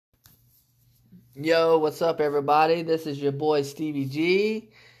Yo, what's up, everybody? This is your boy Stevie G,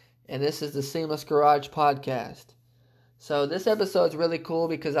 and this is the Seamless Garage Podcast. So, this episode's really cool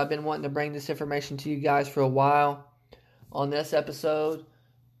because I've been wanting to bring this information to you guys for a while. On this episode,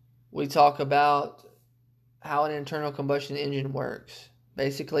 we talk about how an internal combustion engine works.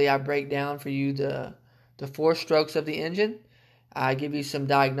 Basically, I break down for you the four strokes of the engine. I give you some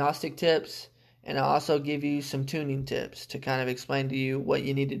diagnostic tips, and I also give you some tuning tips to kind of explain to you what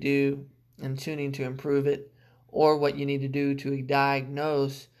you need to do in tuning to improve it, or what you need to do to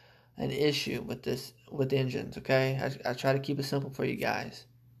diagnose an issue with engines. Okay, I try to keep it simple for you guys.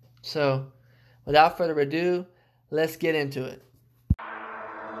 So, without further ado, let's get into it.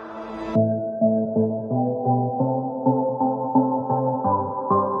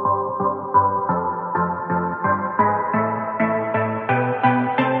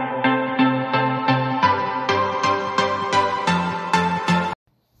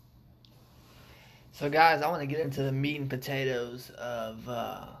 So, guys, I want to get into the meat and potatoes of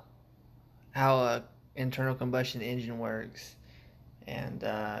how a internal combustion engine works, and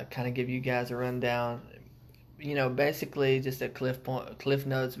kind of give you guys a rundown. Basically just a cliff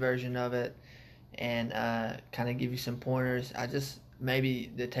notes version of it, and kind of give you some pointers.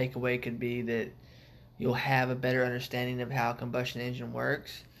 Maybe the takeaway could be that you'll have a better understanding of how a combustion engine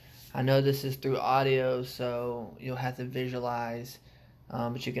works. I know this is through audio, so you'll have to visualize.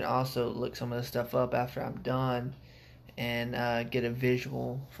 But you can also look some of the stuff up after I'm done and get a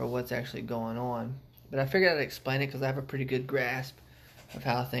visual for what's actually going on. But I figured I'd explain it because I have a pretty good grasp of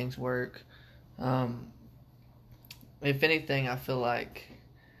how things work. If anything, I feel like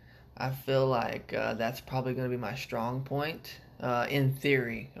that's probably going to be my strong point in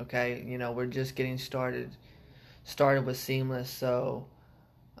theory. Okay, we're just getting started with Seamless, so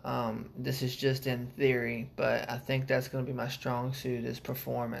this is just in theory, but I think that's going to be my strong suit is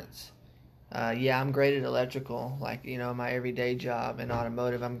performance. I'm great at electrical, like, my everyday job in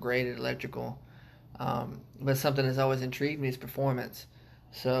automotive, I'm great at electrical. But something that's always intrigued me is performance.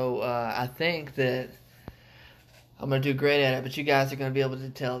 So I think that I'm going to do great at it, but you guys are going to be able to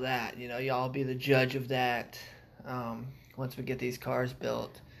tell that. Y'all be the judge of that once we get these cars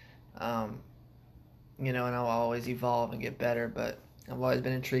built. And I'll always evolve and get better, but I've always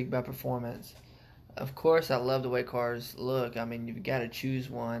been intrigued by performance. Of course, I love the way cars look. I mean, you've got to choose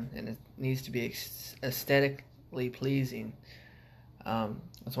one, and it needs to be aesthetically pleasing.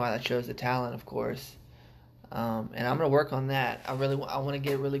 That's why I chose the Talon, of course. And I'm going to work on that. I want to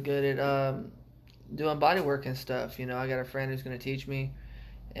get really good at doing body work and stuff. I got a friend who's going to teach me,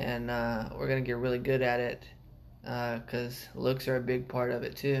 and we're going to get really good at it because looks are a big part of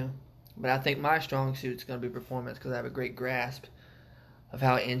it too. But I think my strong suit is going to be performance because I have a great grasp of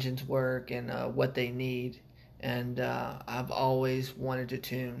how engines work and what they need, and I've always wanted to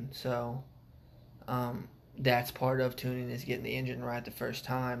tune, so that's part of tuning is getting the engine right the first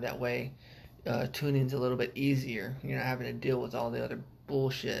time. That way tuning's a little bit easier. You're not having to deal with all the other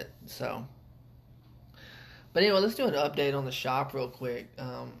bullshit. But anyway, let's do an update on the shop real quick.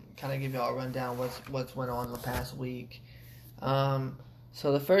 Kind of give y'all a rundown what's went on the past week.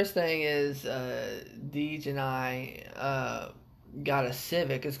 So the first thing is Deej and I got a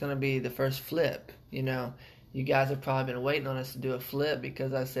Civic. It's going to be the first flip. You guys have probably been waiting on us to do a flip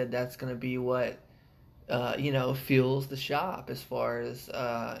because I said that's going to be what fuels the shop as far as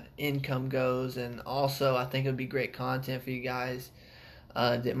income goes, and also I think it would be great content for you guys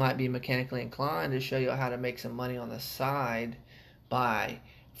that might be mechanically inclined to show you how to make some money on the side by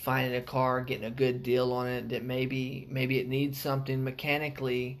finding a car, getting a good deal on it that maybe it needs something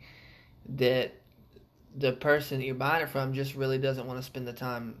mechanically that the person that you're buying it from just really doesn't want to spend the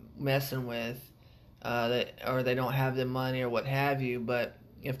time messing with, or they don't have the money or what have you. But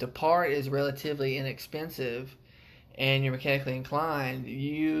if the part is relatively inexpensive and you're mechanically inclined,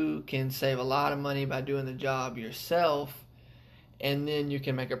 you can save a lot of money by doing the job yourself, and then you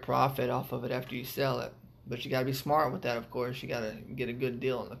can make a profit off of it after you sell it. But you got to be smart with that, of course. You got to get a good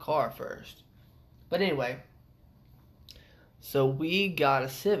deal on the car first. But anyway, so we got a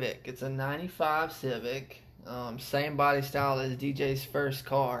Civic. It's a 95 Civic. Same body style as DJ's first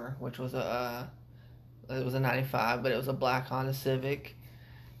car, which was it was a 95, but it was a black Honda Civic.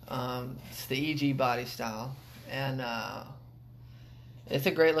 It's the EG body style. And it's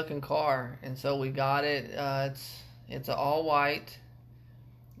a great looking car. And so we got it. It's an all white.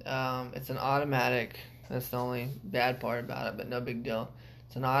 It's an automatic. That's the only bad part about it, but no big deal.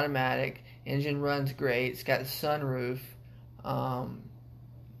 It's an automatic. Engine runs great. It's got a sunroof.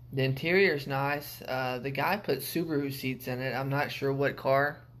 The interior's nice. The guy put Subaru seats in it. I'm not sure what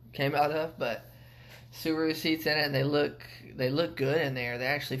car came out of, but Subaru seats in it, and they look good in there. They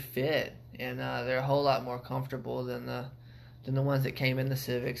actually fit, and they're a whole lot more comfortable than the ones that came in the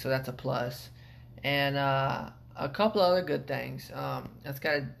Civic. So that's a plus. And a couple other good things. It's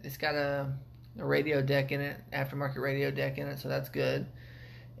got a radio deck in it, aftermarket radio deck in it, so that's good.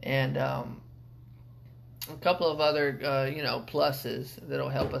 And a couple of other pluses that'll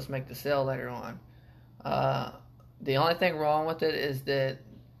help us make the sale later on. The only thing wrong with it is that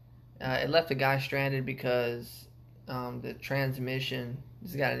it left the guy stranded because the transmission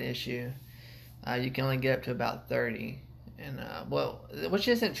has got an issue. You can only get up to about 30, and which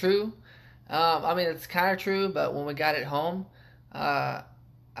isn't true. I mean, it's kind of true, but when we got it home, I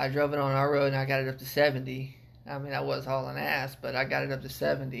drove it on our road and I got it up to 70. I mean, I was hauling ass, but I got it up to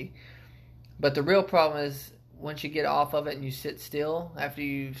 70. But the real problem is once you get off of it and you sit still after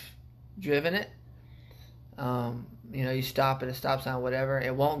you've driven it, you stop at a stop sign, whatever,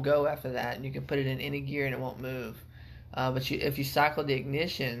 it won't go after that, and you can put it in any gear and it won't move. But if you cycle the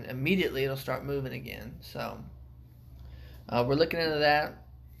ignition, immediately it'll start moving again. So we're looking into that.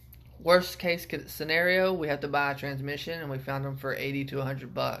 Worst case scenario, we have to buy a transmission, and we found them for $80 to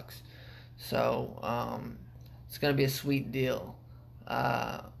 $100. So it's going to be a sweet deal.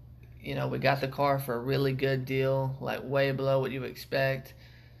 We got the car for a really good deal, like way below what you would expect.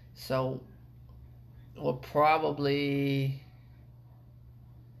 So we'll probably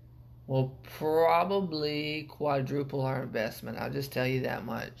quadruple our investment. I'll just tell you that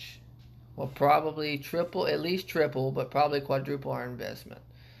much. We'll probably at least triple, but probably quadruple our investment.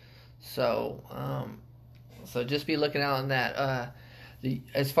 So just be looking out on that.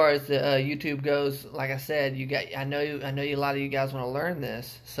 As far as the YouTube goes, like I said, I know a lot of you guys want to learn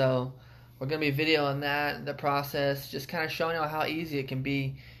this, so we're gonna be videoing that, the process, just kind of showing you how easy it can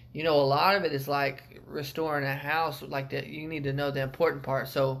be. A lot of it is like restoring a house, like that. You need to know the important parts.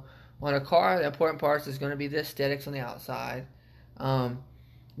 So on a car, the important parts is going to be the aesthetics on the outside,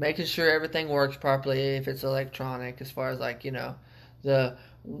 making sure everything works properly if it's electronic, as far as the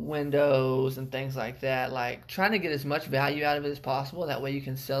windows and things like that, like trying to get as much value out of it as possible. That way you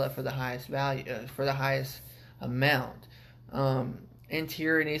can sell it for the highest value, for the highest amount.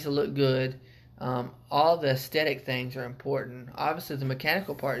 Interior needs to look good. All the aesthetic things are important. Obviously the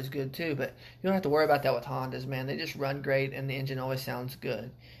mechanical part is good too, but you don't have to worry about that with Hondas, man. They just run great and the engine always sounds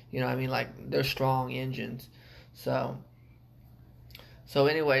good. Like they're strong engines. So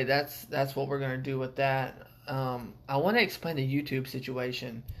anyway, that's what we're going to do with that. I want to explain the YouTube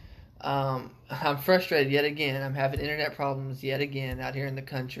situation. I'm frustrated yet again. I'm having internet problems yet again out here in the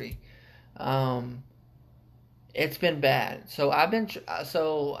country. It's been bad. So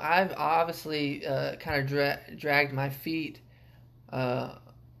I've obviously kind of dragged my feet.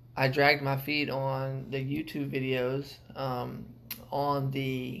 I dragged my feet on the YouTube videos.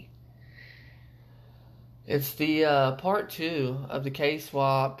 It's the part 2 of the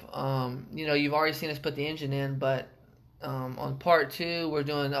K-swap. You've already seen us put the engine in, but on part 2, we're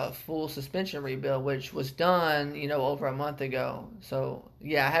doing a full suspension rebuild, which was done, over a month ago. So,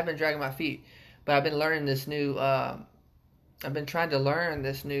 yeah, I have been dragging my feet, but I've been learning this new, I've been trying to learn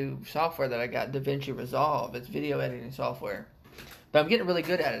this new software that I got, DaVinci Resolve. It's video editing software. But I'm getting really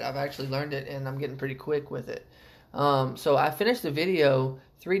good at it. I've actually learned it, and I'm getting pretty quick with it. So I finished the video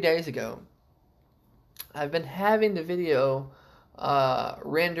 3 days ago. I've been having the video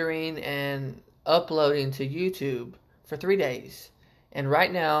rendering and uploading to YouTube for 3 days. And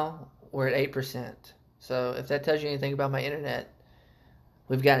right now, we're at 8%. So if that tells you anything about my internet,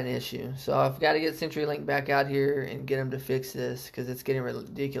 we've got an issue. So I've got to get CenturyLink back out here and get them to fix this because it's getting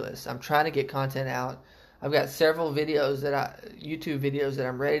ridiculous. I'm trying to get content out. I've got several videos YouTube videos that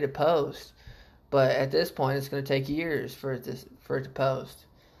I'm ready to post. But at this point, it's going to take years for it to post.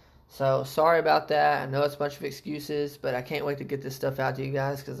 So sorry about that. I know it's a bunch of excuses, but I can't wait to get this stuff out to you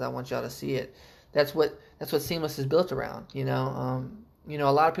guys because I want y'all to see it. That's what Seamless is built around. A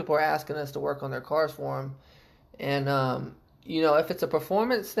lot of people are asking us to work on their cars for them, and if it's a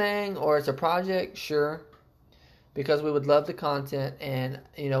performance thing or it's a project, sure, because we would love the content, and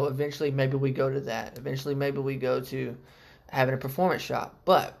eventually maybe we go to that. Eventually maybe we go to having a performance shop,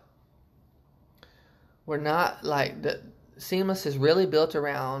 but we're not like the Seamless is really built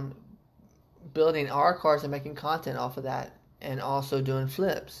around building our cars and making content off of that, and also doing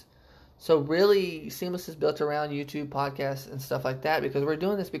flips. So really, Seamless is built around YouTube, podcasts, and stuff like that, because we're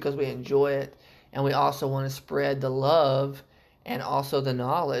doing this because we enjoy it, and we also want to spread the love and also the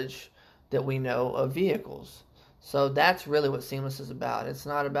knowledge that we know of vehicles. So that's really what Seamless is about. It's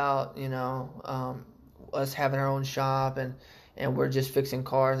not about us having our own shop and we're just fixing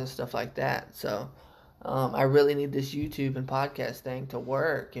cars and stuff like that. So I really need this YouTube and podcast thing to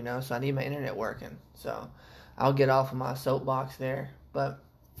work, so I need my internet working. So I'll get off of my soapbox there. But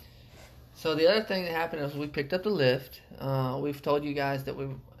so the other thing that happened is we picked up the lift. We've told you guys that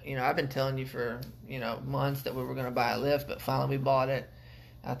I've been telling you for, months that we were going to buy a lift, but finally we bought it.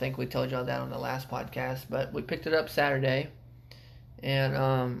 I think we told y'all that on the last podcast, but we picked it up Saturday,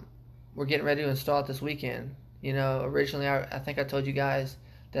 and we're getting ready to install it this weekend. Originally I think I told you guys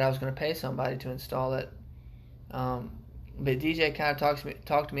that I was going to pay somebody to install it, but DJ kind of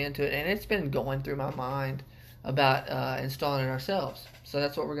talked me into it, and it's been going through my mind about installing it ourselves. So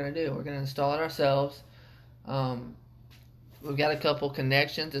that's what we're going to do. We're going to install it ourselves. We've got a couple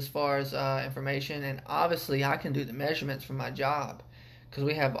connections as far as information, and obviously I can do the measurements for my job. Because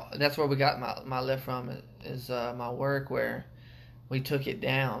that's where we got my lift from, is my work, where we took it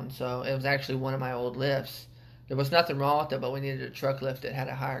down. So it was actually one of my old lifts. There was nothing wrong with it, but we needed a truck lift that had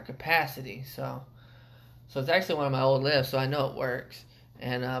a higher capacity. So it's actually one of my old lifts, so I know it works.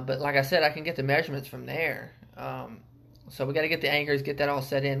 And but like I said, I can get the measurements from there. So we got to get the anchors, get that all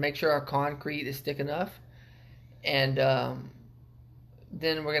set in, make sure our concrete is thick enough, and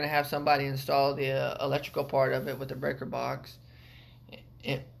then we're gonna have somebody install the electrical part of it with the breaker box.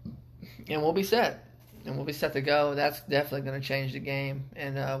 And we'll be set. And we'll be set to go. That's definitely going to change the game.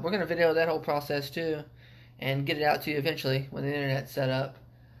 And we're going to video that whole process too, and get it out to you eventually when the internet's set up.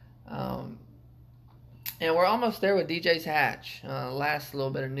 And we're almost there with DJ's hatch. Last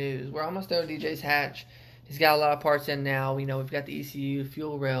little bit of news. We're almost there with DJ's hatch. He's got a lot of parts in now. We've got the ECU,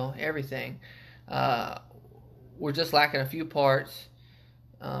 fuel rail, everything. We're just lacking a few parts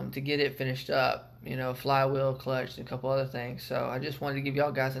to get it finished up. Flywheel, clutch, and a couple other things. So I just wanted to give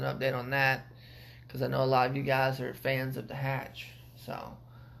y'all guys an update on that, because I know a lot of you guys are fans of the hatch. So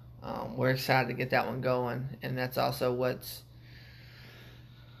we're excited to get that one going, and that's also what's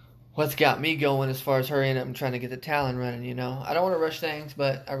got me going as far as hurrying up and trying to get the Talon running. I don't want to rush things,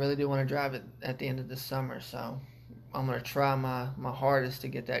 but I really do want to drive it at the end of this summer. So I'm going to try my hardest to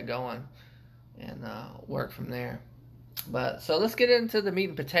get that going and work from there. But so let's get into the meat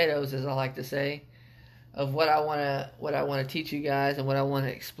and potatoes, as I like to say, of what I want to teach you guys and what I want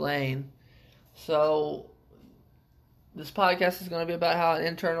to explain. So this podcast is going to be about how an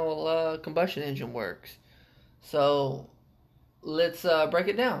internal combustion engine works. So let's break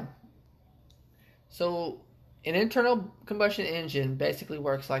it down. So an internal combustion engine basically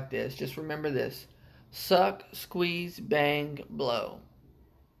works like this. Just remember this: suck, squeeze, bang, blow.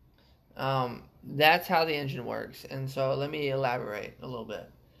 That's how the engine works. And so let me elaborate a little bit.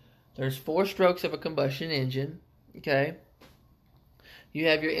 There's 4 strokes of a combustion engine. Okay. You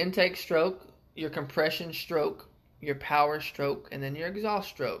have your intake stroke, your compression stroke, your power stroke, and then your exhaust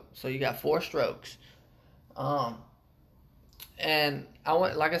stroke. So you got 4 strokes. And I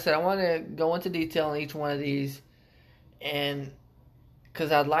want to go into detail on each one of these, and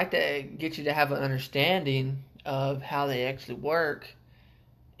because I'd like to get you to have an understanding of how they actually work.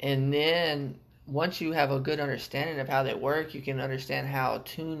 And then once you have a good understanding of how they work, you can understand how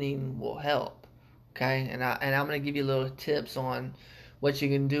tuning will help. Okay? And I'm going to give you little tips on what you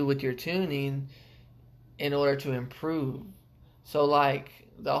can do with your tuning in order to improve. So like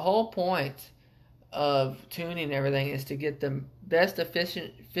the whole point of tuning everything is to get the best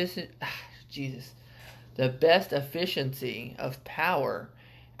the best efficiency of power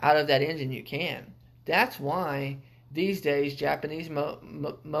out of that engine you can. That's why these days Japanese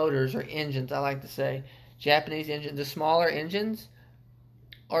motors, or engines, I like to say, Japanese engines, the smaller engines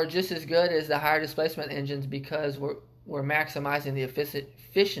are just as good as the higher displacement engines, because we're maximizing the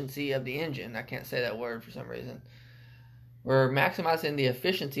efficiency of the engine. I can't say that word for some reason. We're maximizing the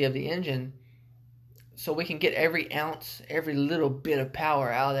efficiency of the engine, so we can get every ounce, every little bit of power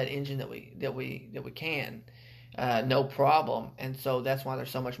out of that engine that we can, no problem. And so that's why they're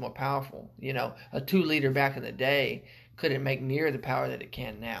so much more powerful. A 2-liter back in the day couldn't make near the power that it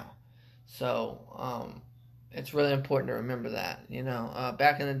can now. So it's really important to remember that.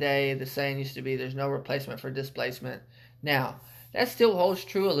 Back in the day, the saying used to be, "There's no replacement for displacement." Now that still holds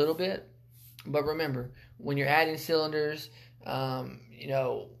true a little bit, but remember, when you're adding cylinders,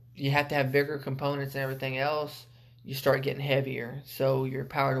 you have to have bigger components and everything else. You start getting heavier, so your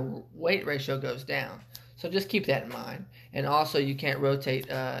power to weight ratio goes down. So just keep that in mind. And also, you can't rotate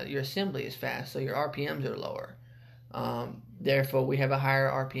your assembly as fast, so your RPMs are lower. Therefore, we have a higher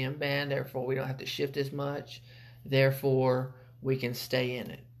RPM band. Therefore, we don't have to shift as much. Therefore, we can stay in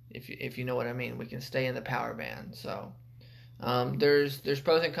it. If you know what I mean, we can stay in the power band. So there's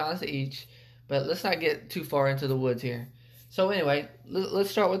pros and cons to each, but let's not get too far into the woods here. So anyway,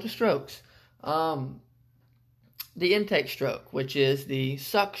 let's start with the strokes. The intake stroke, which is the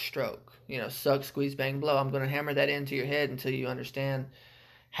suck stroke. suck, squeeze, bang, blow. I'm going to hammer that into your head until you understand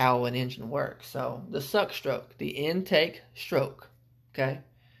how an engine works. So the suck stroke, the intake stroke, okay?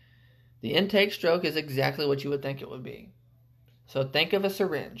 The intake stroke is exactly what you would think it would be. So think of a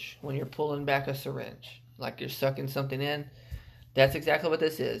syringe when you're pulling back a syringe, like you're sucking something in. That's exactly what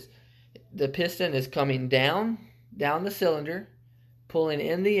this is. The piston is coming down the cylinder, pulling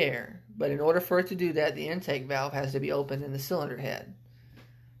in the air. But in order for it to do that, the intake valve has to be open in the cylinder head.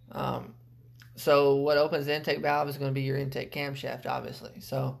 So what opens the intake valve is going to be your intake camshaft, obviously.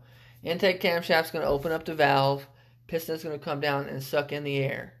 So intake camshaft is going to open up the valve. Piston is going to come down and suck in the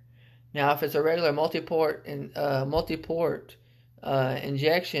air. Now, if it's a regular multi-port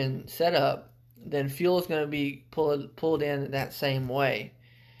injection setup, then fuel is going to be pulled in that same way.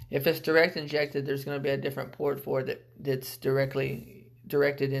 If it's direct injected, there's going to be a different port for it that's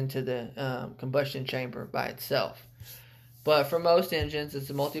directed into the combustion chamber by itself. But for most engines, it's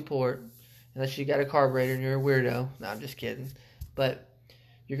a multi-port, unless you got a carburetor and you're a weirdo. No, I'm just kidding. But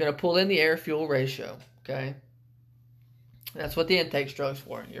you're going to pull in the air-fuel ratio, okay? That's what the intake stroke's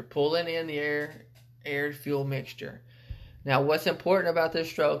for. You're pulling in the air-fuel mixture. Now, what's important about this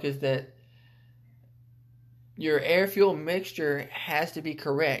stroke is that your air-fuel mixture has to be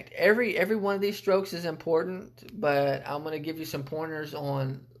correct. Every one of these strokes is important, but I'm going to give you some pointers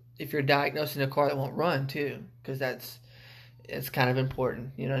on if you're diagnosing a car that won't run too, because it's kind of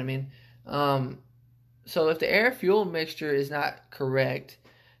important. You know what I mean? So if the air-fuel mixture is not correct,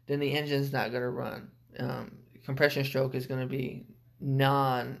 then the engine's not going to run. Compression stroke is going to be it's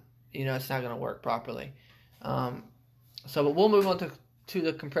not going to work properly. But we'll move on to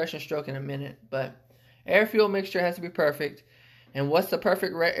the compression stroke in a minute. But air-fuel mixture has to be perfect. And what's the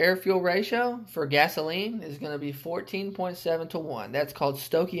perfect air-fuel ratio for gasoline? Is going to be 14.7 to 1. That's called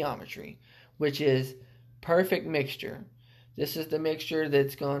stoichiometry, which is perfect mixture. This is the mixture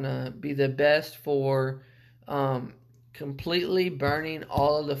that's going to be the best for completely burning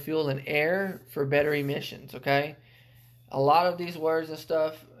all of the fuel and air for better emissions, okay? A lot of these words and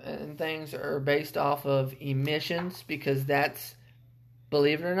stuff and things are based off of emissions because that's,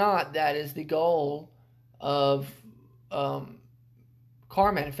 believe it or not, that is the goal of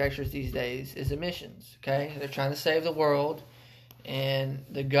car manufacturers these days is emissions, okay? They're trying to save the world, and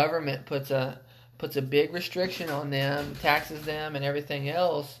the government puts a big restriction on them, taxes them and everything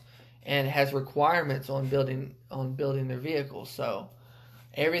else, and has requirements on building their vehicles. So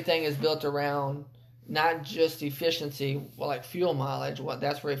everything is built around not just efficiency, like fuel mileage.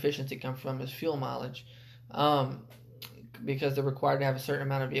 That's where efficiency comes from, is fuel mileage, because they're required to have a certain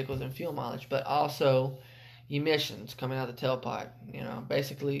amount of vehicles and fuel mileage, but also emissions coming out of the tailpipe.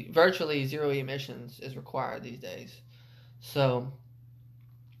 Basically, virtually zero emissions is required these days. So,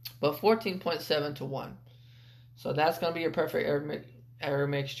 but 14.7 to 1. So that's going to be your perfect air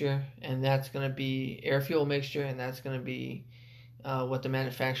mixture, and that's going to be air-fuel mixture, and that's going to be what the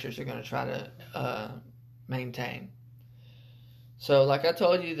manufacturers are going to try to maintain. So like I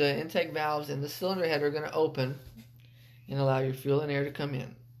told you, the intake valves in the cylinder head are going to open and allow your fuel and air to come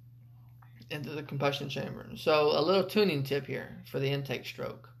into the combustion chamber. So a little tuning tip here for the intake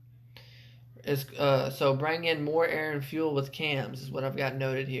stroke is so bring in more air and fuel with cams is what I've got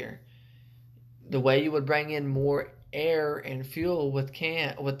noted here. The way you would bring in more air and fuel with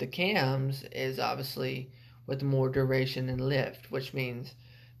the cams is obviously with more duration and lift, which means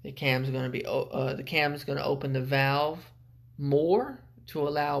the cam's going to open the valve more to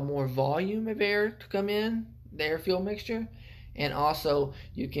allow more volume of air to come in, the air-fuel mixture, and also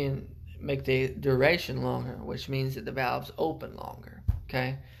you can make the duration longer, which means that the valves open longer,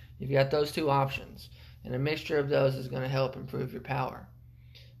 okay? You've got those two options, and a mixture of those is going to help improve your power.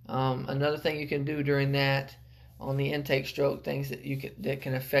 Another thing you can do during that on the intake stroke, things that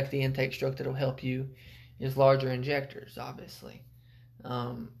can affect the intake stroke that will help you, is larger injectors, obviously.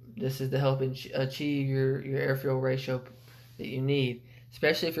 This is to help achieve your air-fuel ratio that you need.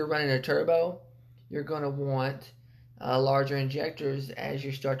 Especially if you're running a turbo, you're going to want larger injectors as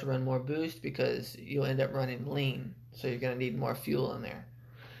you start to run more boost, because you'll end up running lean. So you're going to need more fuel in there.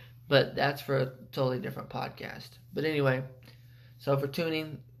 But that's for a totally different podcast. But anyway, so for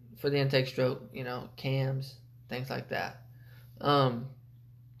tuning for the intake stroke, cams, things like that. That's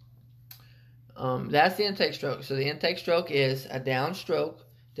the intake stroke. So the intake stroke is a downstroke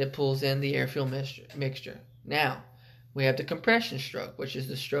that pulls in the air-fuel mixture. Now, we have the compression stroke, which is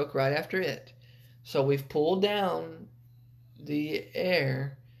the stroke right after it. So we've pulled down the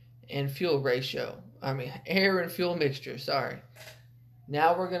air and fuel mixture, sorry.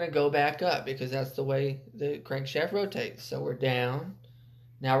 Now we're going to go back up, because that's the way the crankshaft rotates. So we're down.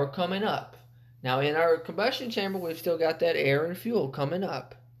 Now we're coming up. Now in our combustion chamber, we've still got that air and fuel coming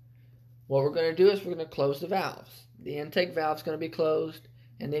up. what we're going to do is we're going to close the valves. The intake valve is going to be closed,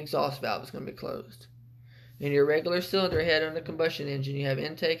 and the exhaust valve is going to be closed. In your regular cylinder head on the combustion engine, you have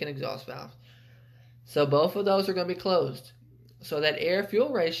intake and exhaust valves. So both of those are going to be closed. So that air-fuel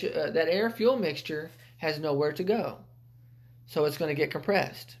mixture has nowhere to go. So it's going to get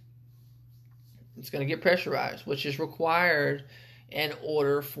compressed. It's going to get pressurized, which is required in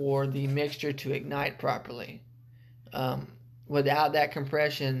order for the mixture to ignite properly. Without that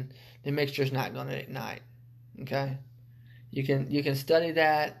compression, the mixture is not going to ignite. Okay, you can study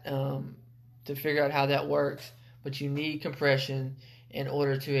that to figure out how that works, but you need compression in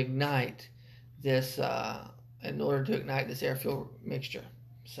order to ignite this air-fuel mixture.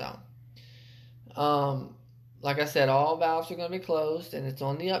 So, like I said, all valves are going to be closed, and it's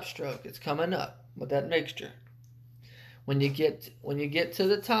on the upstroke. It's coming up with that mixture. When you get to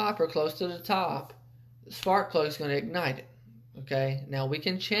the top or close to the top, the spark plug is going to ignite it. Okay. Now we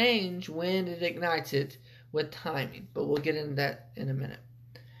can change when it ignites it with timing, but we'll get into that in a minute.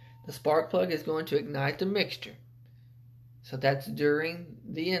 The spark plug is going to ignite the mixture. So that's during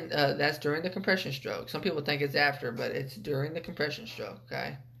the compression stroke. Some people think it's after, but it's during the compression stroke.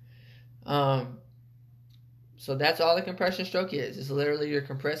 Okay. So that's all the compression stroke is. It's literally you're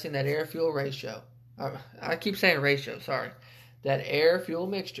compressing that air-fuel ratio. I keep saying ratio, sorry. That air-fuel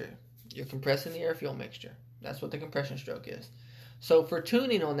mixture. You're compressing the air-fuel mixture. That's what the compression stroke is. So for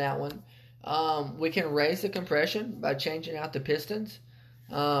tuning on that one, we can raise the compression by changing out the pistons.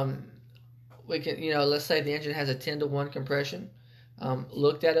 We can, let's say the engine has a 10-to-1 compression.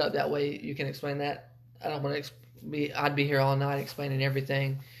 Look that up. That way you can explain that. I don't want to I'd be here all night explaining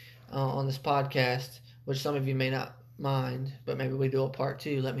everything on this podcast, which some of you may not mind, but maybe we do a part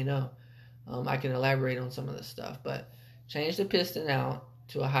 2. Let me know. I can elaborate on some of this stuff, but change the piston out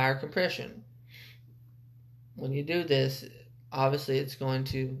to a higher compression. When you do this, obviously it's going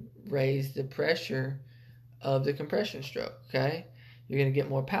to raise the pressure of the compression stroke, okay? You're going to get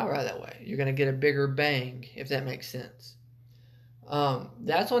more power out of that way. You're going to get a bigger bang, if that makes sense.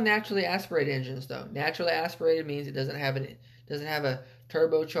 That's on naturally aspirated engines, though. Naturally aspirated means it doesn't have a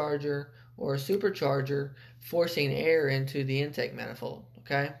turbocharger or a supercharger forcing air into the intake manifold,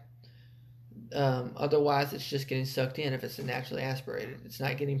 okay? Otherwise, it's just getting sucked in if it's naturally aspirated. It's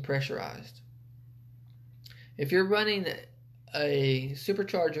not getting pressurized. If you're running a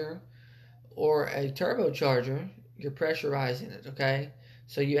supercharger or a turbocharger, you're pressurizing it, okay?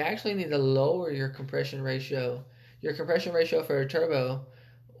 So you actually need to lower your compression ratio. Your compression ratio for a turbo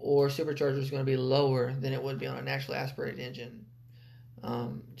or supercharger is going to be lower than it would be on a naturally aspirated engine.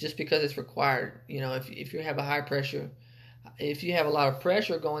 Just because it's required. If you have a high pressure, if you have a lot of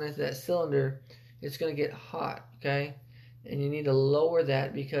pressure going into that cylinder, it's going to get hot, okay? And you need to lower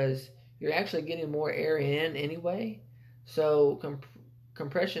that because you're actually getting more air in anyway. So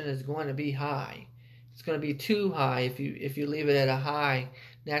compression is going to be high. It's going to be too high if you leave it at a high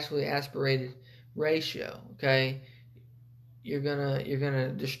naturally aspirated ratio, okay? You're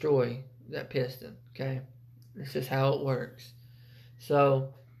gonna destroy that piston, okay? This is how it works.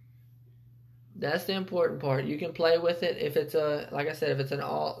 So that's the important part. You can play with it if it's like I said, if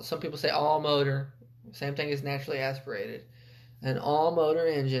it's some people say all motor, same thing as naturally aspirated. An all motor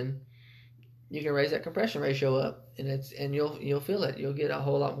engine, you can raise that compression ratio up, and you'll feel it. You'll get a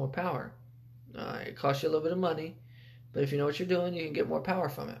whole lot more power. It costs you a little bit of money, but if you know what you're doing, you can get more power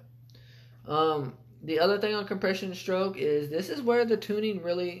from it. The other thing on compression stroke is this is where the tuning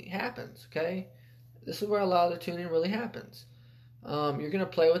really happens, okay? This is where a lot of the tuning really happens. You're going to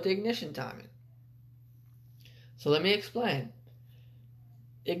play with the ignition timing. So let me explain.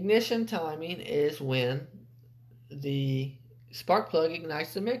 Ignition timing is when the spark plug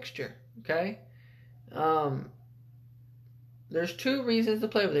ignites the mixture, okay? There's 2 reasons to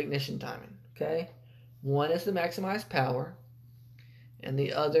play with ignition timing, okay? One is to maximize power, and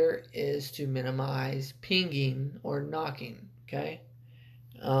the other is to minimize pinging or knocking, okay?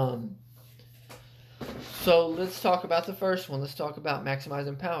 So let's talk about the first one. Let's talk about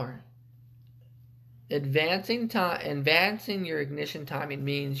maximizing power. Advancing your ignition timing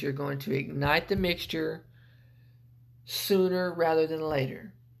means you're going to ignite the mixture sooner rather than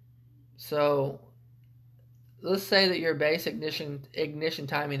later. So let's say that your base ignition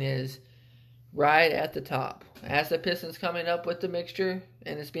timing is right at the top. As the piston's coming up with the mixture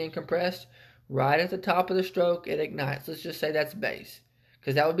and it's being compressed, right at the top of the stroke, it ignites. Let's just say that's base,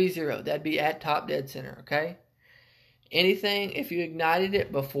 because that would be 0. That'd be at top dead center, okay? Anything, if you ignited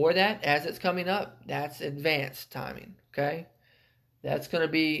it before that, as it's coming up, that's advanced timing, okay? That's going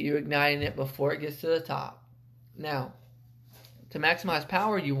to be you igniting it before it gets to the top. Now, to maximize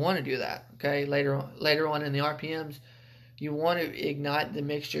power, you want to do that, okay? Later on in the RPMs, you want to ignite the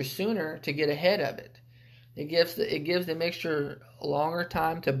mixture sooner to get ahead of it. It gives the mixture a longer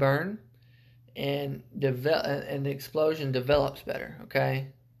time to burn, and the explosion develops better. Okay,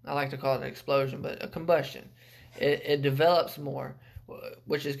 I like to call it an explosion, but a combustion. It develops more,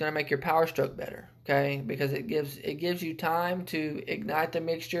 which is going to make your power stroke better. Okay, because it gives you time to ignite the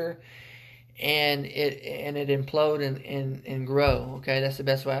mixture, and it implode and grow. Okay, that's the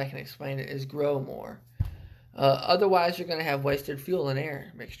best way I can explain it, is grow more. Otherwise, you're going to have wasted fuel and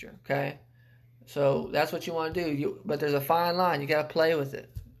air mixture. Okay, so that's what you want to do. But there's a fine line. You got to play with it.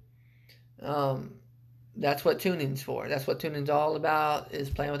 That's what tuning's for. That's what tuning's all about, is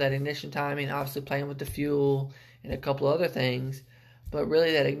playing with that ignition timing, obviously playing with the fuel and a couple other things. But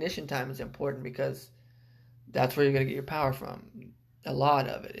really that ignition time is important, because that's where you're going to get your power from. A lot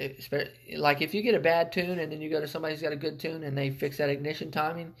of it. Like if you get a bad tune and then you go to somebody who's got a good tune and they fix that ignition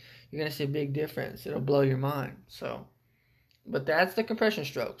timing, you're going to see a big difference. It'll blow your mind. So, but that's the compression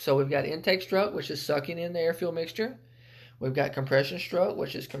stroke. So we've got intake stroke, which is sucking in the air-fuel mixture. We've got compression stroke,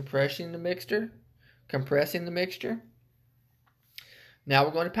 which is compressing the mixture. Now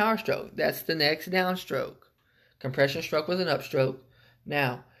we're going to power stroke. That's the next downstroke. Compression stroke was an upstroke.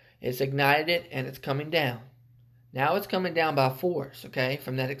 Now, it's ignited it and it's coming down. Now it's coming down by force, okay,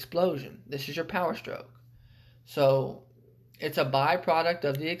 from that explosion. This is your power stroke. So, it's a byproduct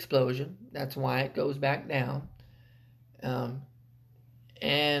of the explosion. That's why it goes back down.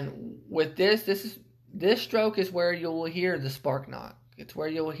 And with this stroke is where you will hear the spark knock. It's where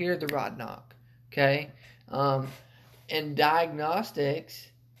you will hear the rod knock. Okay? In diagnostics,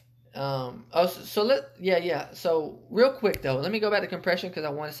 So real quick though, let me go back to compression, because I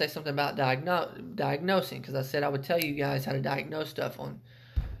want to say something about diagnosing, because I said I would tell you guys how to diagnose stuff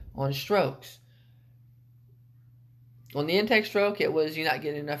on strokes. On the intake stroke, it was you're not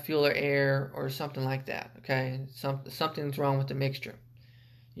getting enough fuel or air or something like that. Okay, something's wrong with the mixture.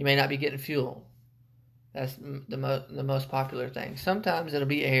 You may not be getting fuel. That's the most popular thing. Sometimes it'll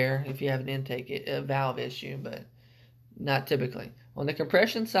be air if you have an intake valve issue, but not typically. On the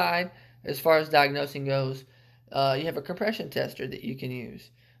compression side, as far as diagnosing goes, you have a compression tester that you can use.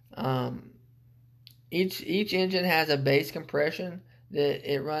 Each engine has a base compression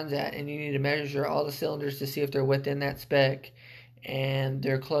that it runs at, and you need to measure all the cylinders to see if they're within that spec and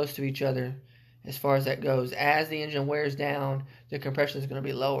they're close to each other as far as that goes. As the engine wears down, the compression is going to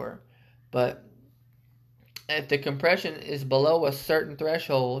be lower. But if the compression is below a certain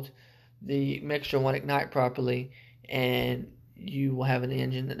threshold, the mixture won't ignite properly, and you will have an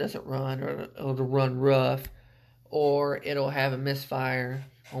engine that doesn't run, or it'll run rough, or it'll have a misfire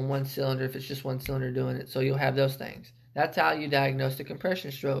on one cylinder if it's just one cylinder doing it. So you'll have those things. That's how you diagnose the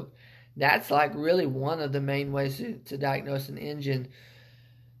compression stroke. That's like really one of the main ways to diagnose an engine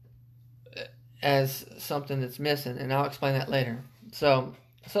as something that's missing, and I'll explain that later. So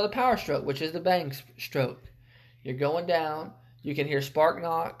the power stroke, which is the bang stroke. You're going down, you can hear spark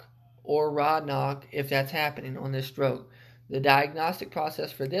knock or rod knock if that's happening on this stroke. The diagnostic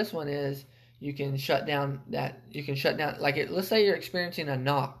process for this one is you can shut down, let's say you're experiencing a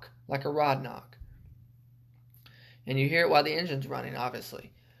knock, like a rod knock, and you hear it while the engine's running,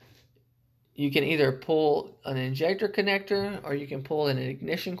 obviously. You can either pull an injector connector, or you can pull an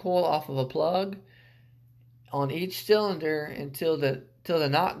ignition coil off of a plug on each cylinder until the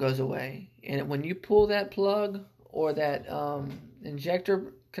knock goes away. And when you pull that plug or that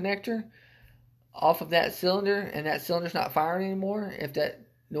injector connector off of that cylinder, and that cylinder's not firing anymore, if that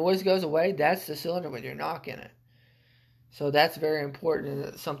noise goes away, that's the cylinder with your knock in it. So that's very important, and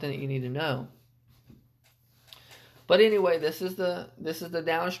it's something that you need to know. But anyway, this is the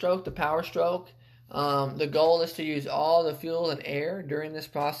downstroke, the power stroke. The goal is to use all the fuel and air during this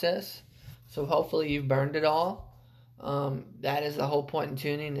process. So hopefully you've burned it all. That is the whole point in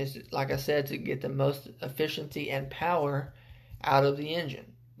tuning, is, like I said, to get the most efficiency and power out of the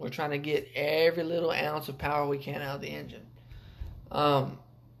engine. We're trying to get every little ounce of power we can out of the engine.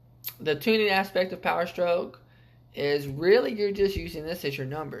 The tuning aspect of power stroke is really you're just using this as your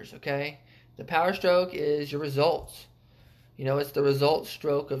numbers, okay? The power stroke is your results. You know, it's the result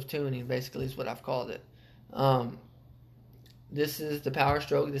stroke of tuning, basically, is what I've called it. This is the power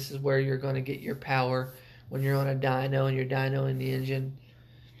stroke. This is where you're going to get your power when you're on a dyno and you're dynoing the engine.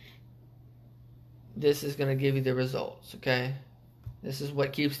 This is going to give you the results, okay? This is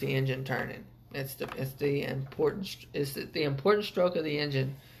what keeps the engine turning. It's the important stroke of the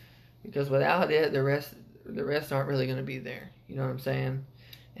engine, because without it, the rest aren't really going to be there. You know what I'm saying?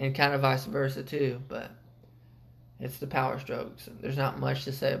 And kind of vice versa too, but it's the power strokes. There's not much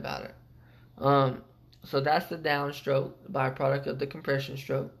to say about it. So that's the downstroke, the byproduct of the compression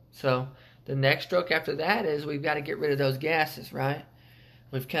stroke. So The next stroke after that is we've got to get rid of those gases, right?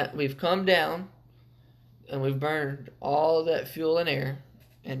 We've come down and we've burned all that fuel and air,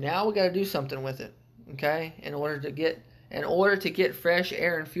 and now we got to do something with it, okay? In order to get fresh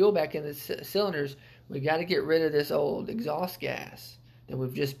air and fuel back in the cylinders, we got to get rid of this old exhaust gas that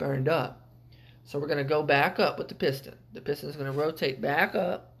we've just burned up. So we're going to go back up with the piston. The piston is going to rotate back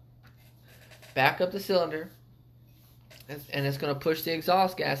up the cylinder, and it's going to push the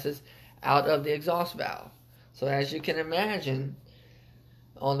exhaust gases out of the exhaust valve. So as you can imagine,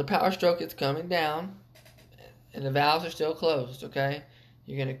 on the power stroke, it's coming down, and the valves are still closed, okay?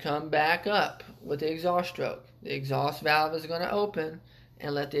 You're going to come back up with the exhaust stroke. The exhaust valve is going to open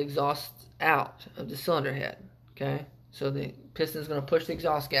and let the exhaust out of the cylinder head, okay? So the piston is going to push the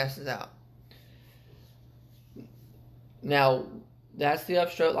exhaust gases out. Now, that's the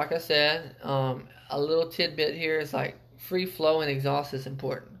upstroke, like I said. A little tidbit here is like free flow in exhaust is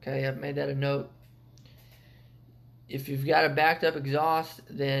important, okay? I've made that a note. If you've got a backed up exhaust,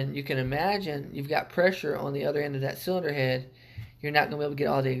 then you can imagine you've got pressure on the other end of that cylinder head. You're not going to be able to get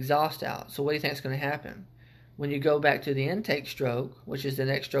all the exhaust out. So what do you think is going to happen? When you go back to the intake stroke, which is the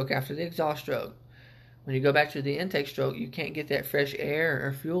next stroke after the exhaust stroke, when you go back to the intake stroke, you can't get that fresh air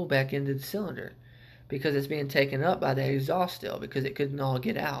or fuel back into the cylinder because it's being taken up by the exhaust still because it couldn't all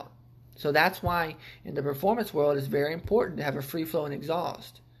get out. So that's why in the performance world it's very important to have a free-flowing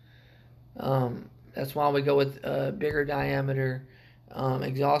exhaust. That's why we go with bigger diameter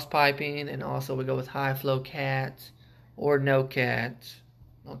exhaust piping, and also we go with high-flow cats or no cats.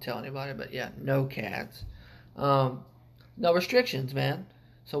 Don't tell anybody, but yeah, no cats. No restrictions, man.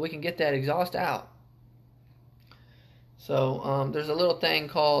 So we can get that exhaust out. So there's a little thing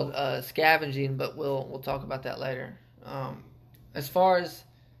called scavenging, but we'll talk about that later. As far as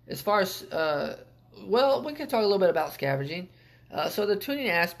well, we can talk a little bit about scavenging. So the tuning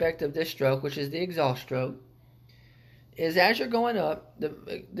aspect of this stroke, which is the exhaust stroke, is as you're going up,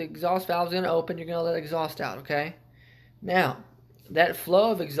 the exhaust valve is going to open. You're going to let exhaust out, okay? Now, that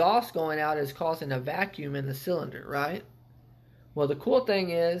flow of exhaust going out is causing a vacuum in the cylinder, right? Well, the cool thing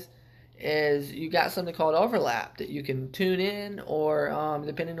is you got something called overlap that you can tune in, or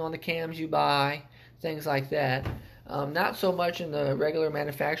depending on the cams you buy, things like that. Not so much in the regular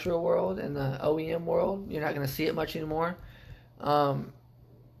manufacturer world, in the OEM world. You're not going to see it much anymore. And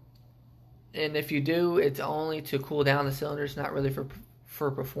if you do, it's only to cool down the cylinder. It's not really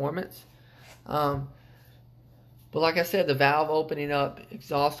for performance. But like I said, the valve opening up,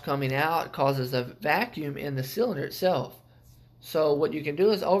 exhaust coming out, causes a vacuum in the cylinder itself. So what you can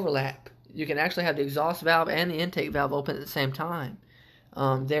do is overlap. You can actually have the exhaust valve and the intake valve open at the same time.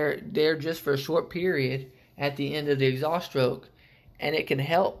 They're just for a short period at the end of the exhaust stroke, and it can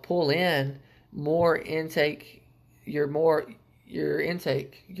help pull in more intake, your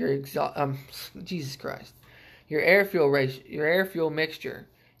air fuel mixture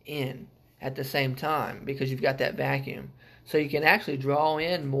in at the same time because you've got that vacuum. So you can actually draw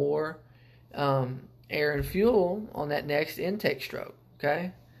in more air and fuel on that next intake stroke,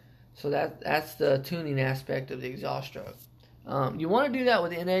 okay? So that's the tuning aspect of the exhaust stroke. You want to do that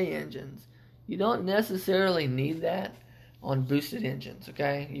with NA engines. You don't necessarily need that on boosted engines,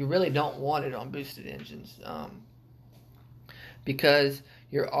 okay? You really don't want it on boosted engines because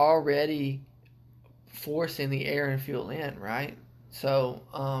you're already forcing the air and fuel in, right? So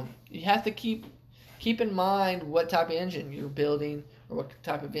you have to keep in mind what type of engine you're building or what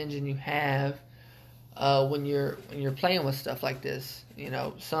type of engine you have when you're playing with stuff like this. You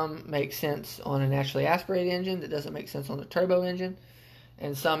know, some make sense on a naturally aspirated engine that doesn't make sense on the turbo engine,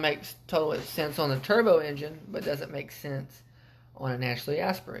 and some makes total sense on the turbo engine but doesn't make sense on a naturally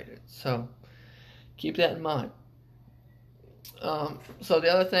aspirated. So keep that in mind. So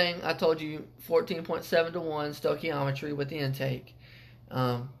the other thing I told you, 14.7 to 1 stoichiometry with the intake.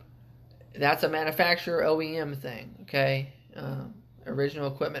 That's a manufacturer OEM thing, okay? Original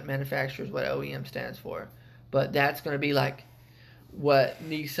equipment manufacturer is what OEM stands for. But that's going to be like what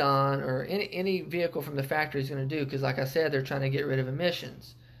Nissan or any vehicle from the factory is going to do, because like I said, they're trying to get rid of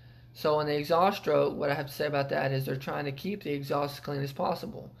emissions. So in the exhaust stroke, what I have to say about that is they're trying to keep the exhaust as clean as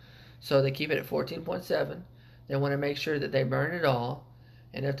possible. So they keep it at 14.7. They want to make sure that they burn it all.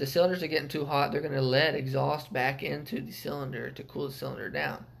 And if the cylinders are getting too hot, they're going to let exhaust back into the cylinder to cool the cylinder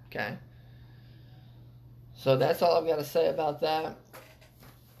down, okay? So that's all I've got to say about that.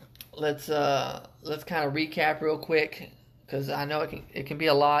 Let's kind of recap real quick, because I know it can be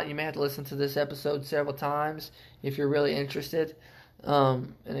a lot. You may have to listen to this episode several times if you're really interested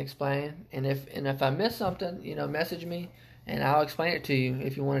and explain. And if I miss something, message me and I'll explain it to you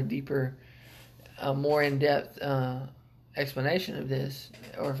if you want a deeper, more in-depth explanation of this,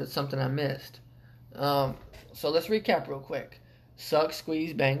 or if it's something I missed. So let's recap real quick. Suck,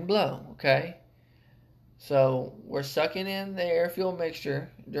 squeeze, bang, blow. Okay. So we're sucking in the air-fuel mixture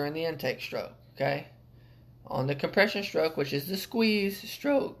during the intake stroke. Okay. On the compression stroke, which is the squeeze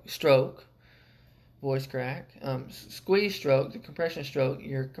stroke, voice crack, squeeze stroke, the compression stroke,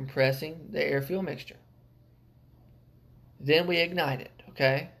 you're compressing the air-fuel mixture. Then we ignite it,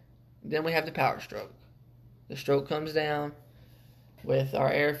 okay? Then we have the power stroke. The stroke comes down with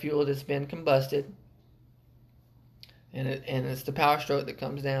our air-fuel that's been combusted, and it's the power stroke that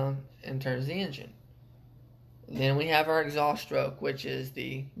comes down and turns the engine. Then we have our exhaust stroke, which is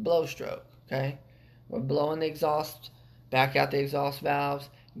the blow stroke, okay? We're blowing the exhaust, back out the exhaust valves,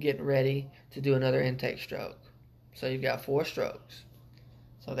 getting ready to do another intake stroke. So you've got 4 strokes.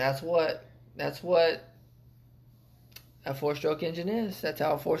 So that's what a 4-stroke engine is. That's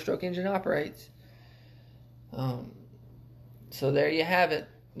how a 4-stroke engine operates. So there you have it.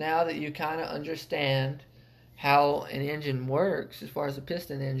 Now that you kind of understand how an engine works, as far as a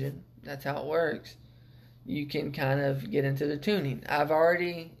piston engine, that's how it works, you can kind of get into the tuning. I've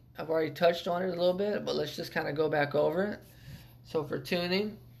already touched on it a little bit, but let's just kind of go back over it. So for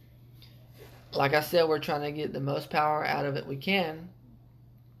tuning, like I said, we're trying to get the most power out of it we can.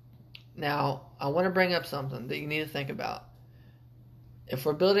 Now, I want to bring up something that you need to think about. If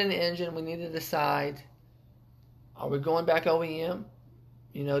we're building an engine, we need to decide, are we going back OEM?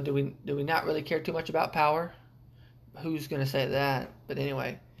 You know, do we not really care too much about power? Who's going to say that? But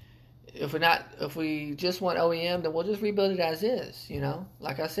anyway, if we just want OEM, then we'll just rebuild it as is, you know.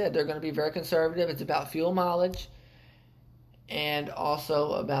 Like I said, they're going to be very conservative. It's about fuel mileage and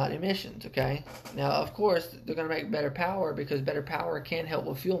also about emissions, okay? Now, of course, they're going to make better power because better power can help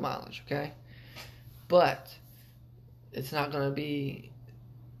with fuel mileage, okay? But it's not going to be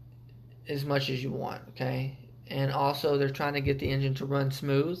as much as you want, okay? And also, they're trying to get the engine to run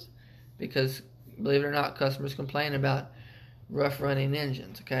smooth because, believe it or not, customers complain about rough running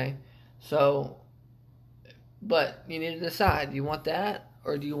engines, okay? So, but you need to decide, do you want that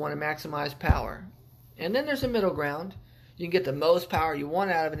or do you want to maximize power? And then there's a middle ground. You can get the most power you want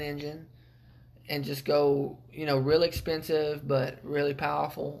out of an engine and just go, you know, really expensive but really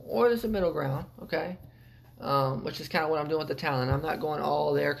powerful. Or there's a middle ground, okay? Which is kind of what I'm doing with the Talon. I'm not going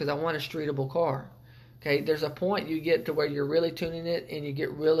all there because I want a streetable car. Okay, there's a point you get to where you're really tuning it and you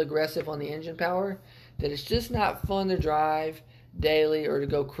get real aggressive on the engine power that it's just not fun to drive daily or to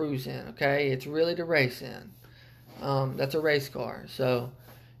go cruise in, okay? It's really to race in. That's a race car. So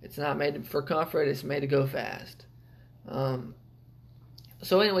it's not made for comfort, it's made to go fast.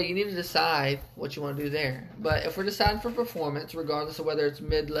 So anyway, you need to decide what you want to do there. But if we're deciding for performance, regardless of whether it's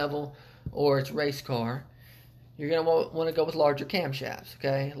mid-level or it's race car, you're going to want to go with larger camshafts,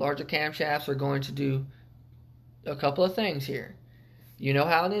 okay? Larger camshafts are going to do a couple of things here. You know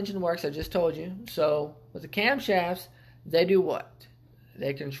how an engine works, I just told you. So with the camshafts, they do what?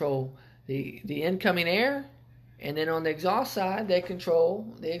 They control the incoming air, and then on the exhaust side, they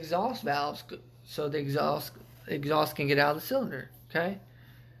control the exhaust valves so the exhaust can get out of the cylinder, okay?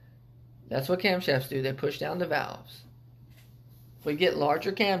 That's what camshafts do. They push down the valves. If we get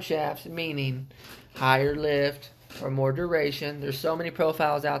larger camshafts, meaning higher lift or more duration, there's so many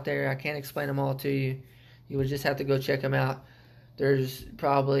profiles out there, I can't explain them all to you. You would just have to go check them out. There's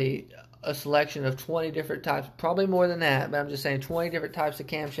probably a selection of 20 different types, probably more than that, but I'm just saying 20 different types of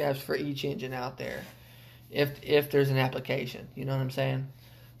camshafts for each engine out there, if there's an application, you know what I'm saying?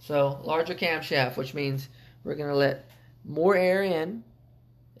 So larger camshaft, which means we're going to let more air in,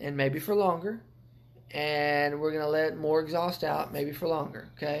 and maybe for longer, and we're going to let more exhaust out, maybe for longer,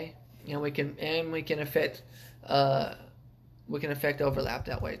 okay? And we can affect overlap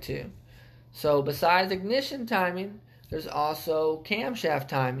that way too. So besides ignition timing, there's also camshaft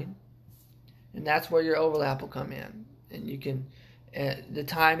timing, and that's where your overlap will come in. And you can the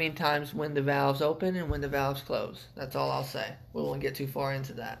timing times when the valves open and when the valves close. That's all I'll say. We won't get too far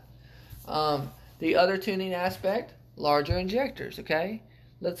into that. The other tuning aspect, larger injectors, okay?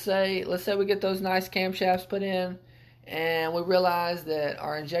 Let's say we get those nice camshafts put in, and we realize that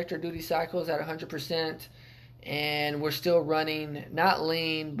our injector duty cycle is at 100%, and we're still running not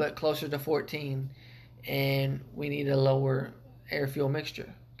lean but closer to 14, and we need a lower air-fuel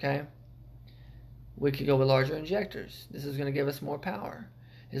mixture, okay? We could go with larger injectors. This is going to give us more power.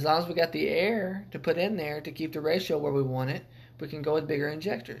 As long as we got the air to put in there to keep the ratio where we want it, we can go with bigger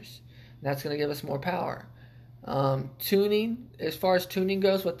injectors. That's going to give us more power. Tuning, as far as tuning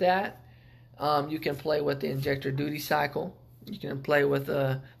goes with that, you can play with the injector duty cycle. You can play with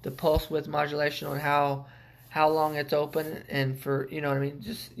the pulse width modulation on how long it's open, and for, you know what I mean.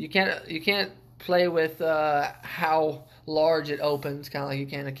 Just you can't play with how large it opens, kind of like you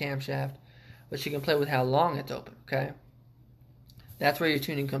can a camshaft, but you can play with how long it's open. Okay, that's where your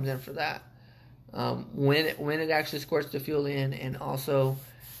tuning comes in for that. When it actually squirts the fuel in, and also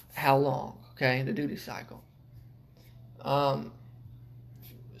how long. Okay, the duty cycle.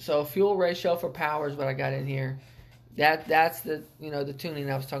 So fuel ratio for power is what I got in here. That's the the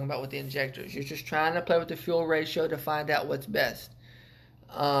tuning I was talking about with the injectors. You're just trying to play with the fuel ratio to find out what's best.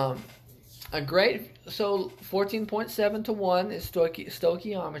 So 14.7 to 1 is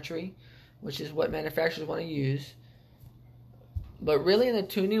stoichiometry, which is what manufacturers want to use. But really in the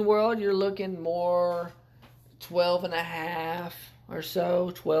tuning world, you're looking more 12.5 or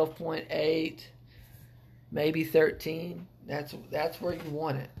so, 12.8, maybe 13. That's where you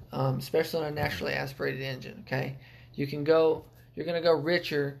want it, especially on a naturally aspirated engine. Okay, you're gonna go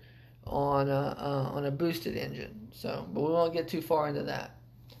richer on a boosted engine. So, but we won't get too far into that.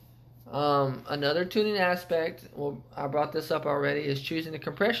 Another tuning aspect, well, I brought this up already, is choosing the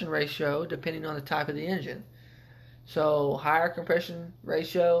compression ratio depending on the type of the engine. So higher compression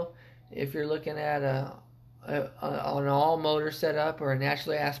ratio, if you're looking at an all motor setup or a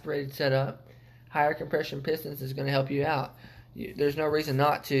naturally aspirated setup, higher compression pistons is going to help you out. There's no reason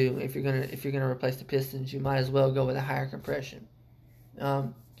not to. If you're gonna replace the pistons, you might as well go with a higher compression.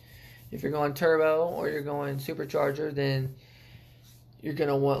 If you're going turbo or you're going supercharger, then you're going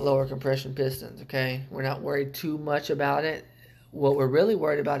to want lower compression pistons. Okay, we're not worried too much about it. What we're really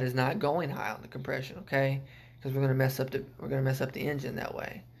worried about is not going high on the compression. Okay, because we're going to mess up the engine that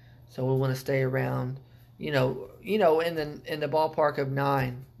way. So we want to stay around, in the ballpark of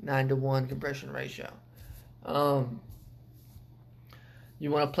 9 to 1 compression ratio.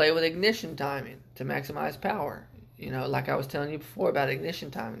 You want to play with ignition timing to maximize power. Like I was telling you before about ignition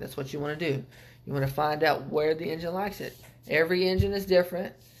timing. That's what you want to do. You want to find out where the engine likes it. Every engine is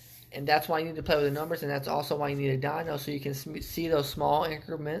different, and that's why you need to play with the numbers, and that's also why you need a dyno, so you can see those small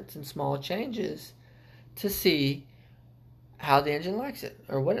increments and small changes to see how the engine likes it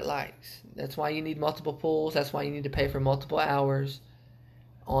or what it likes. That's why you need multiple pulls. That's why you need to pay for multiple hours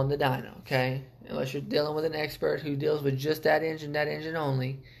on the dyno, okay? Unless you're dealing with an expert who deals with just that engine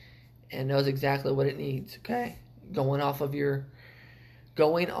only, and knows exactly what it needs, okay? Going off of your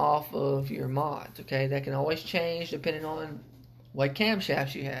mods, okay? That can always change depending on what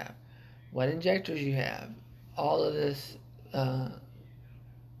camshafts you have, what injectors you have. All of this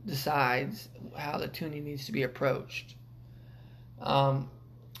decides how the tuning needs to be approached. And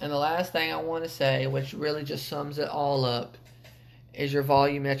the last thing I want to say, which really just sums it all up, is your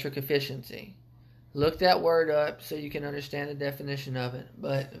volumetric efficiency. Look that word up so you can understand the definition of it.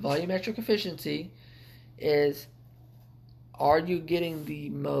 But volumetric efficiency is, are you getting the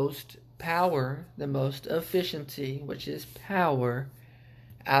most power, the most efficiency, which is power,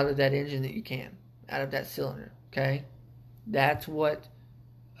 out of that engine that you can, out of that cylinder, okay? That's what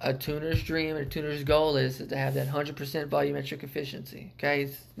a tuner's dream and a tuner's goal is to have that 100% volumetric efficiency, okay?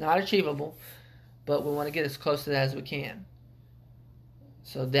 It's not achievable, but we want to get as close to that as we can.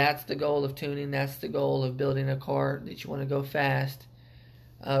 So that's the goal of tuning. That's the goal of building a car that you want to go fast,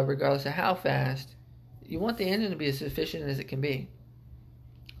 regardless of how fast. You want the engine to be as efficient as it can be.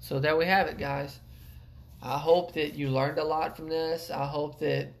 So there we have it, guys. I hope that you learned a lot from this. I hope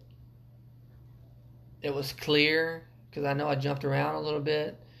that it was clear, because I know I jumped around a little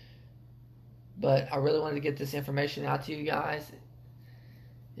bit. But I really wanted to get this information out to you guys.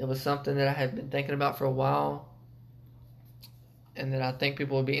 It was something that I had been thinking about for a while, and that I think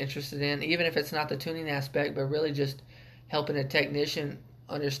people would be interested in, even if it's not the tuning aspect, but really just helping a technician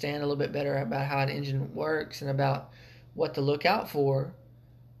understand a little bit better about how an engine works and about what to look out for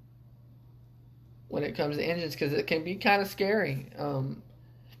when it comes to engines, because it can be kind of scary.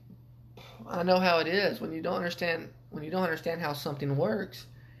 I know how it is when you don't understand how something works.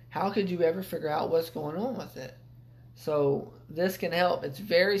 How could you ever figure out what's going on with it? So this can help. It's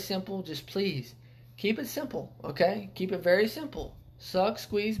very simple. Just please keep it simple, okay? Keep it very simple. Suck,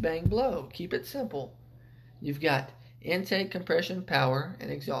 squeeze, bang, blow. Keep it simple. You've got intake, compression, power, and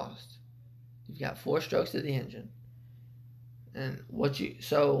exhaust. You've got 4 strokes of the engine. And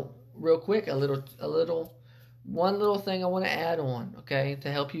so real quick, one little thing I want to add on, okay, to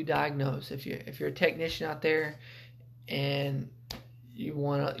help you diagnose. If you're a technician out there and you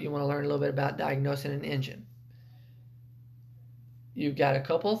want to learn a little bit about diagnosing an engine, you've got a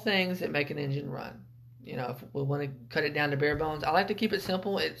couple of things that make an engine run. If we want to cut it down to bare bones, I like to keep it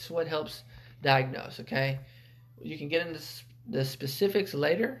simple. It's what helps diagnose, okay? You can get into the specifics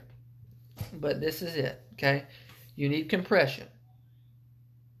later, but this is it, okay? You need compression.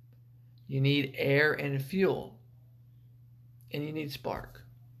 You need air and fuel. And you need spark.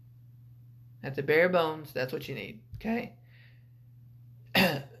 At the bare bones, that's what you need, okay?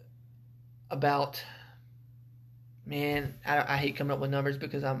 About, man, I hate coming up with numbers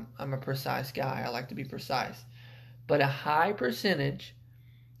because I'm a precise guy. I like to be precise. But a high percentage,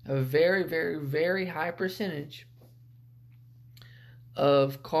 a very, very, very high percentage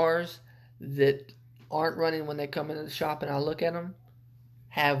of cars that aren't running when they come into the shop and I look at them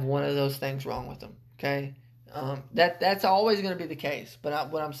have one of those things wrong with them, okay? That's always going to be the case.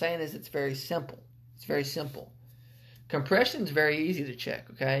 But what I'm saying is it's very simple. It's very simple. Compression is very easy to check,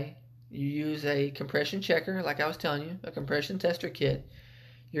 okay? You use a compression checker, like I was telling you, a compression tester kit.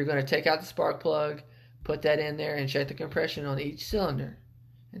 You're going to take out the spark plug, put that in there, and check the compression on each cylinder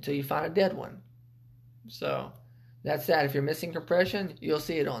until you find a dead one. So that's that. If you're missing compression, you'll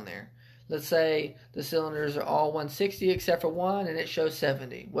see it on there. Let's say the cylinders are all 160 except for one, and it shows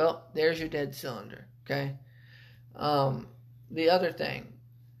 70. Well, there's your dead cylinder, okay? The other thing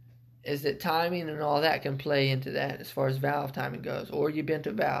is that timing and all that can play into that as far as valve timing goes, or you bent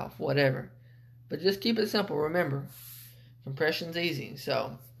a valve, whatever. But just keep it simple. Remember, compression's easy.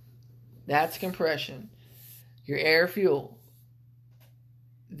 So that's compression. Your air fuel.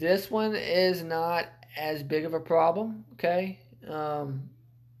 This one is not as big of a problem, okay?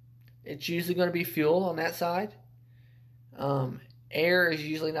 It's usually going to be fuel on that side. Air is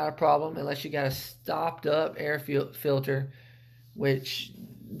usually not a problem unless you got a stopped up air filter, which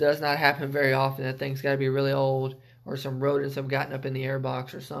does not happen very often. That thing's got to be really old, or some rodents have gotten up in the air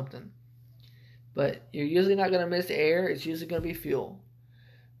box or something. But you're usually not going to miss air. It's usually going to be fuel.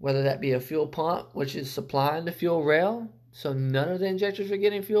 Whether that be a fuel pump, which is supplying the fuel rail, so none of the injectors are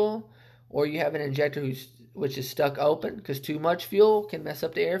getting fuel, or you have an injector which is stuck open, because too much fuel can mess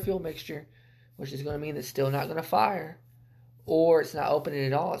up the air-fuel mixture, which is going to mean it's still not going to fire. Or it's not opening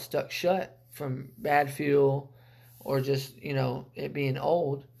at all. It's stuck shut from bad fuel, or just, it being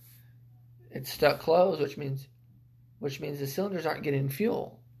old. It's stuck closed, which means the cylinders aren't getting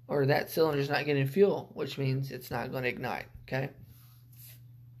fuel, or that cylinder's not getting fuel, which means it's not going to ignite, okay?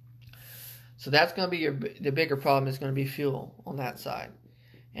 So that's going to be the bigger problem is going to be fuel on that side.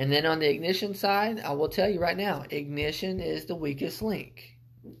 And then on the ignition side, I will tell you right now, ignition is the weakest link.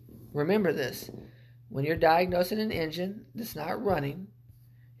 Remember this. When you're diagnosing an engine that's not running,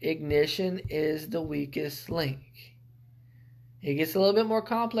 ignition is the weakest link. It gets a little bit more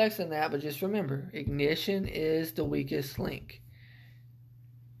complex than that, but just remember, ignition is the weakest link.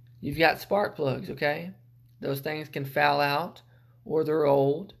 You've got spark plugs, okay? Those things can foul out, or they're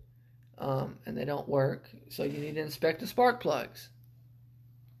old, and they don't work, so you need to inspect the spark plugs.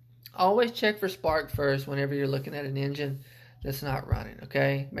 Always check for spark first whenever you're looking at an engine that's not running,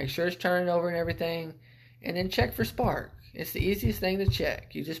 okay? Make sure it's turning over and everything, and then check for spark. It's the easiest thing to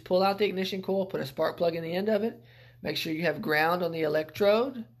check. You just pull out the ignition coil, put a spark plug in the end of it, make sure you have ground on the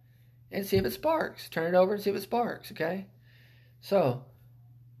electrode, and see if it sparks. Turn it over and see if it sparks, okay? So,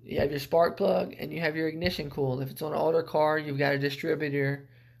 you have your spark plug and you have your ignition coil. If it's on an older car, you've got a distributor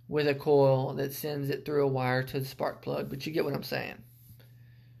with a coil that sends it through a wire to the spark plug, but you get what I'm saying.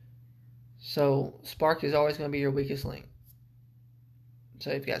 So spark is always going to be your weakest link.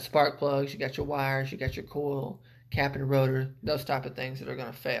 So you've got spark plugs, you got your wires, you got your coil, cap and rotor, those type of things that are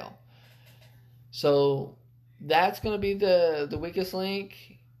going to fail. So that's going to be the weakest link,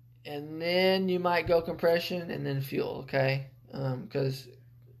 and then you might go compression and then fuel, okay? Because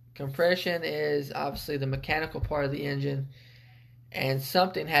compression is obviously the mechanical part of the engine, and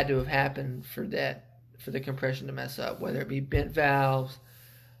something had to have happened for the compression to mess up, whether it be bent valves,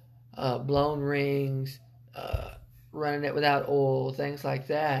 blown rings, running it without oil, things like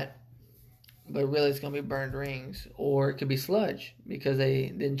that. But really it's going to be burned rings, or it could be sludge because they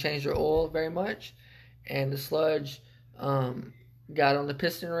didn't change their oil very much, and the sludge got on the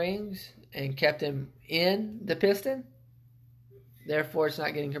piston rings and kept them in the piston. Therefore, it's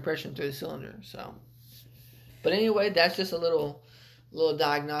not getting compression through the cylinder. So, but anyway, that's just a little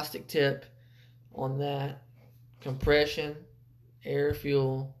diagnostic tip on that. Compression, air,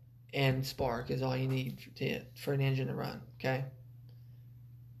 fuel, and spark is all you need for an engine to run, okay?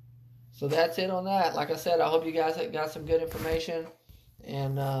 So that's it on that. Like I said, I hope you guys got some good information,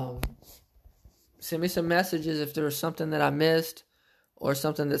 and send me some messages if there was something that I missed or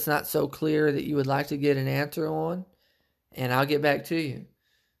something that's not so clear that you would like to get an answer on, and I'll get back to you.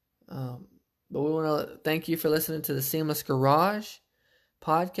 But we want to thank you for listening to the Seamless Garage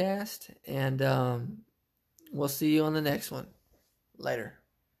podcast, and we'll see you on the next one. Later.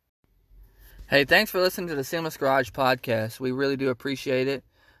 Hey, thanks for listening to the Seamless Garage podcast. We really do appreciate it.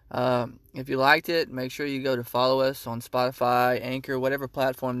 If you liked it, make sure you go to follow us on Spotify, Anchor, whatever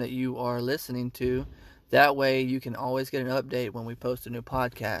platform that you are listening to. That way you can always get an update when we post a new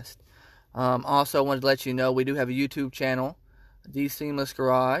podcast. Also, wanted to let you know we do have a YouTube channel, The Seamless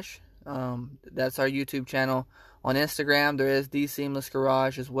Garage. That's our YouTube channel. On Instagram, there is The Seamless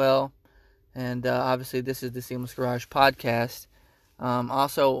Garage as well. And obviously, this is the Seamless Garage podcast.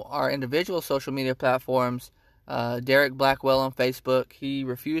 Also, our individual social media platforms, Derek Blackwell on Facebook. He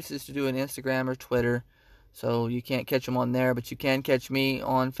refuses to do an Instagram or Twitter, so you can't catch him on there. But you can catch me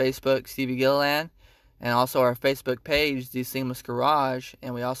on Facebook, Stevie Gilliland. And also our Facebook page, The Seamless Garage.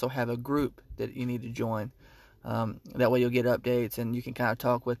 And we also have a group that you need to join. That way you'll get updates and you can kind of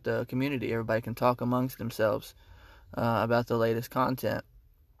talk with the community. Everybody can talk amongst themselves about the latest content.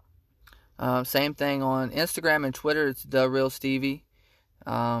 Same thing on Instagram and Twitter. It's The Real Stevie.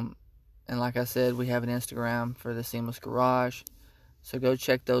 And like I said, we have an Instagram for the Seamless Garage. So go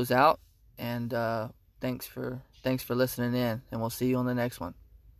check those out. And thanks for listening in. And we'll see you on the next one.